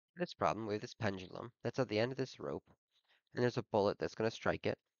this problem, we have this pendulum that's at the end of this rope, and there's a bullet that's going to strike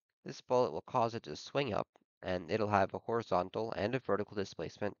it. This bullet will cause it to swing up, and it'll have a horizontal and a vertical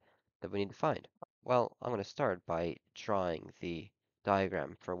displacement that we need to find. Well, I'm going to start by drawing the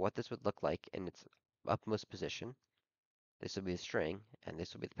diagram for what this would look like in its upmost position. This would be the string, and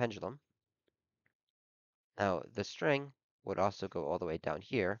this would be the pendulum. Now, the string would also go all the way down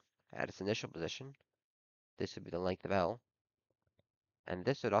here at its initial position. This would be the length of L, and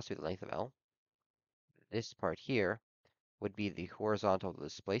this would also be the length of L. This part here would be the horizontal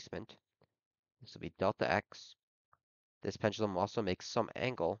displacement. This will be delta x. This pendulum also makes some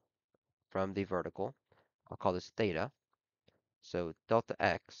angle from the vertical. I'll call this theta. So delta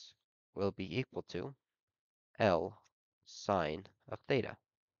x will be equal to L sine of theta.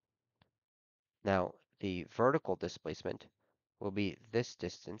 Now, the vertical displacement will be this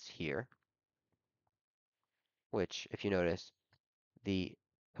distance here, which, if you notice, the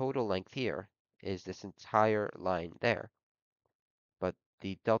total length here is this entire line there. But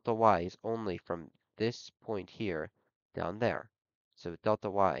the delta y is only from this point here down there. So delta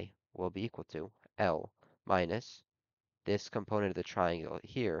y will be equal to L minus this component of the triangle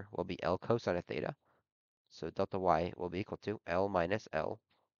here will be L cosine of theta. So delta y will be equal to L minus L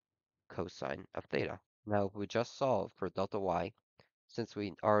cosine of theta. Now, if we just solve for delta y, since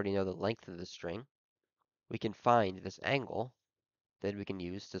we already know the length of the string, we can find this angle that we can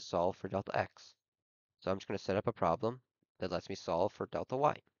use to solve for delta x. So I'm just going to set up a problem that lets me solve for delta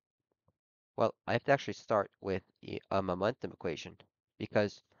y. Well, I have to actually start with a momentum equation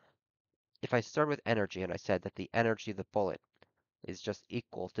because if I start with energy and I said that the energy of the bullet is just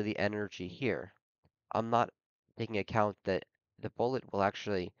equal to the energy here, I'm not taking account that the bullet will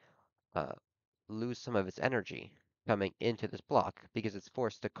actually uh, lose some of its energy coming into this block because it's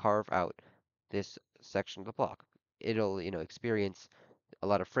forced to carve out this section of the block. It'll, experience a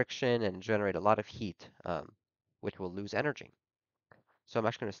lot of friction and generate a lot of heat, which will lose energy. So I'm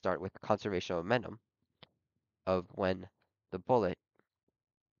actually going to start with conservation of momentum of when the bullet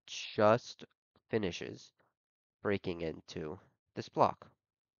just finishes breaking into this block.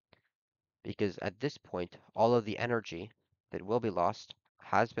 Because at this point, all of the energy that will be lost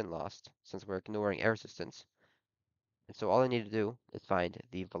has been lost since we're ignoring air resistance. And so all I need to do is find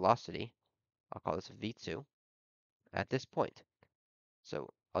the velocity, I'll call this v2, at this point. So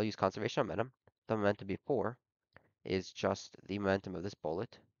I'll use conservation of momentum. The momentum before is just the momentum of this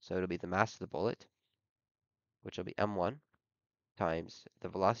bullet. So it'll be the mass of the bullet, which will be m1, times the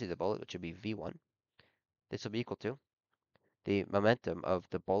velocity of the bullet, which will be v1. This will be equal to the momentum of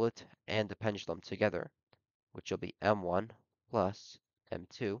the bullet and the pendulum together, which will be m1 plus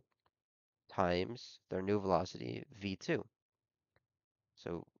m2 times their new velocity v2.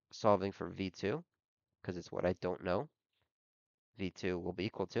 So solving for v2, because it's what I don't know, v2 will be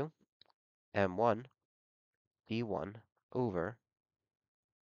equal to m1 v1 over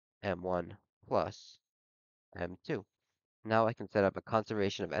m1 plus m2. Now I can set up a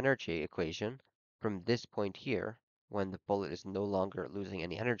conservation of energy equation from this point here, when the bullet is no longer losing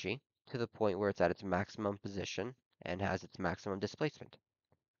any energy, to the point where it's at its maximum position and has its maximum displacement.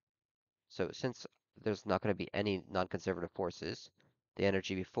 So since there's not going to be any non-conservative forces, the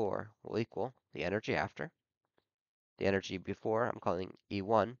energy before will equal the energy after. The energy before, I'm calling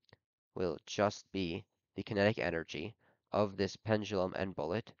E1, will just be the kinetic energy of this pendulum and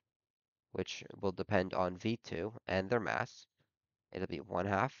bullet, which will depend on V2 and their mass. It'll be 1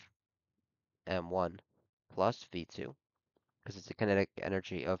 half m1 plus v2, because it's the kinetic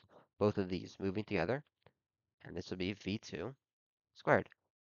energy of both of these moving together, and this will be v2 squared.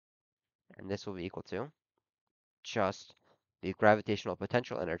 And this will be equal to just the gravitational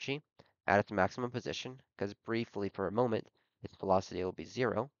potential energy at its maximum position, because briefly for a moment its velocity will be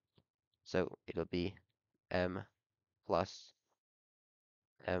 0, so it'll be m plus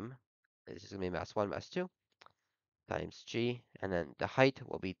m, this is going to be mass 1, mass 2, times g, and then the height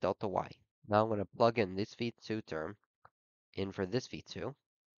will be delta y. Now I'm going to plug in this v2 term in for this v2.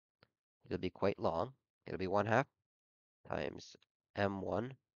 It'll be quite long. It'll be 1 half times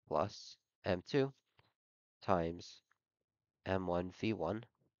m1 plus m2 times m1 v1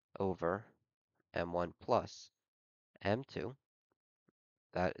 over m1 plus m2.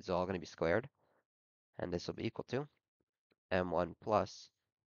 That is all going to be squared, and this will be equal to m1 plus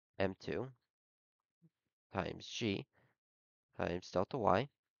m2 times g times delta y.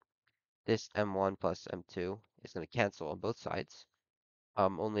 This m1 plus m2 is going to cancel on both sides.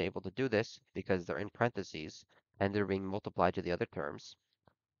 I'm only able to do this because they're in parentheses and they're being multiplied to the other terms.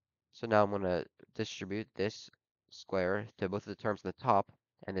 So now I'm going to distribute this square to both of the terms on the top,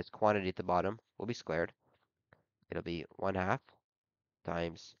 and this quantity at the bottom will be squared. It'll be 1 half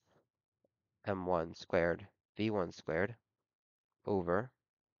times m1 squared v1 squared over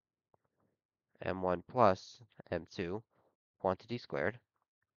m1 plus m2 quantity squared.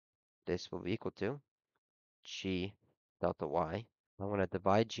 This will be equal to g delta y. I want to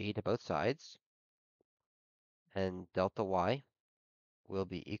divide g to both sides, and delta y will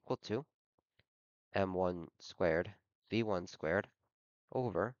be equal to m1 squared v1 squared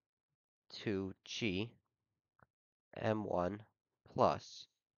over 2g m1 plus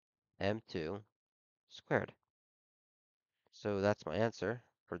m2 squared. So that's my answer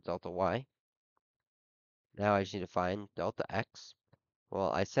for delta y. Now I just need to find delta x.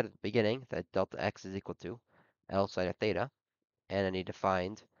 Well, I said at the beginning that delta x is equal to L sine of theta, and I need to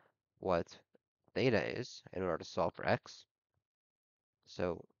find what theta is in order to solve for x.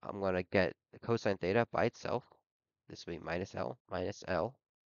 So I'm going to get the cosine theta by itself. This will be minus L minus L.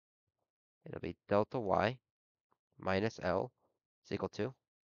 It'll be delta y minus L is equal to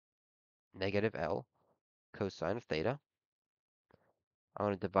negative L cosine of theta. I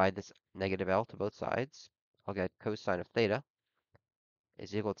want to divide this negative L to both sides. I'll get cosine of theta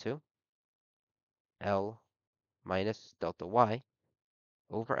is equal to L minus delta y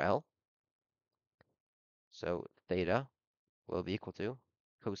over L. So theta will be equal to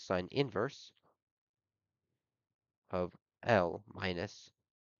cosine inverse of L minus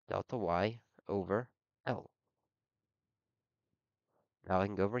delta y over L. Now I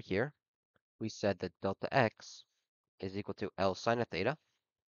can go over here. We said that delta x is equal to L sine of theta.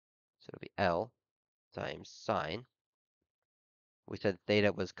 So it'll be L times sine. We said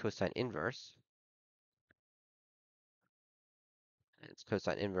theta was cosine inverse. It's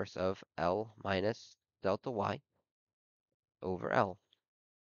cosine inverse of L minus delta y over L.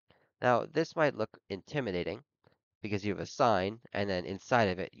 Now, this might look intimidating because you have a sine, and then inside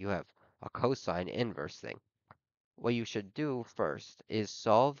of it, you have a cosine inverse thing. What you should do first is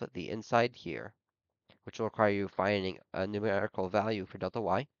solve the inside here, which will require you finding a numerical value for delta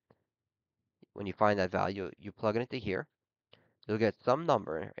y. When you find that value, you plug it into here. You'll get some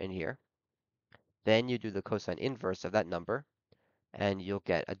number in here. Then you do the cosine inverse of that number, and you'll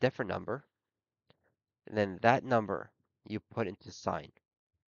get a different number. And then that number you put into sine.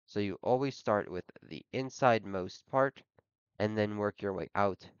 So you always start with the inside-most part and then work your way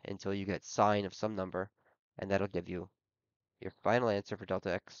out until you get sine of some number, and that'll give you your final answer for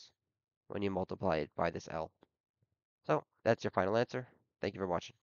delta x when you multiply it by this L. So that's your final answer. Thank you for watching.